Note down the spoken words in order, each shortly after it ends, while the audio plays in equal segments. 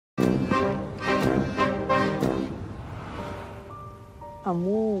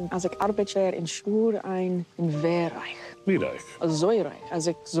Hamon. Als ik arbeidsjaar in school een weerreich. Wie reich? Zo reich. Als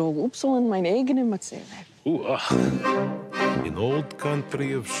ik zo opzon mijn eigen met zijn. In old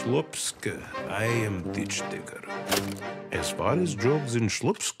country of Slupska, I am ditch digger. As far as jobs in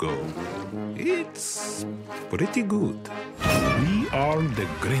Slups go, it's pretty good. We are the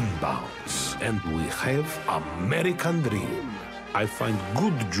Greenbounds, and we have American dream. I find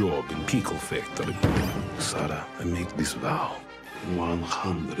good job in pickle factory. Sarah, I make this vow.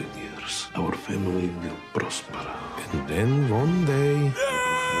 100 years, our family will prosper. And then one day,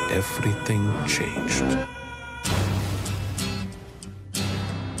 everything changed.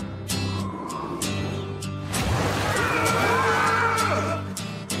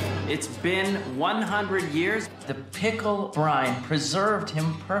 It's been 100 years. The pickle brine preserved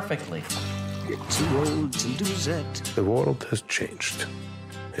him perfectly. Too old to lose it. The world has changed.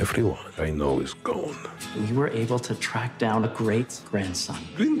 Everyone I know is gone. You were able to track down a great-grandson.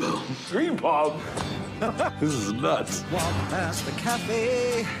 Greenbaum? This is nuts. Walk past the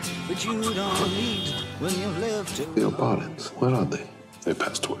cafe, but you don't need when you live to. Your parents, where are they? They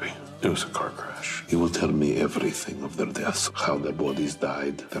passed away. It was a car crash. He will tell me everything of their deaths, how their bodies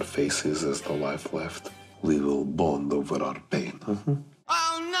died, their faces as the life left. We will bond over our pain.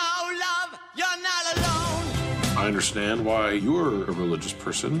 Oh no, love, you're not alone. I understand why you're a religious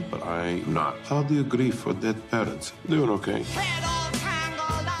person, but I'm not. How do you grieve for dead parents? Doing okay. Head all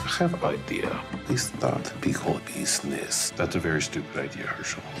tangled up. I have an idea. They start pickle business. That's a very stupid idea,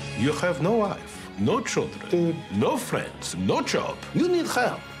 Herschel. You have no wife, no children, no friends, no job. You need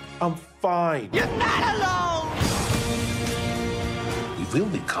help. I'm fine. You're not alone. We will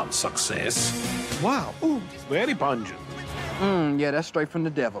become success. Wow. Ooh, very pungent. Yeah, that's straight from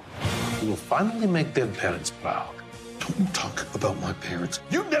the devil. We will finally make dead parents proud. Don't talk about my parents.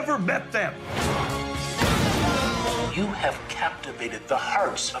 You never met them. You have captivated the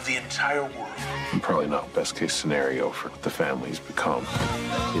hearts of the entire world. Probably not best case scenario for the family's become.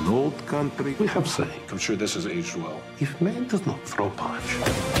 In old country, we have saying. I'm sure this has aged well. If man does not throw punch,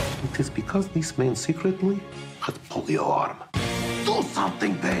 it is because this man secretly had polio arm. Do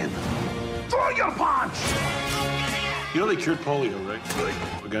something, Ben. Throw your punch. You know they cured polio, right?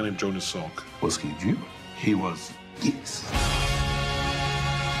 A guy named Jonas Salk. Was he Jew? He was. Yes.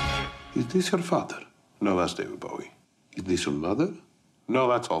 Is this your father? No, that's David Bowie. Is this your mother? No,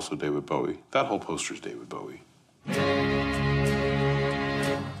 that's also David Bowie. That whole poster's David Bowie.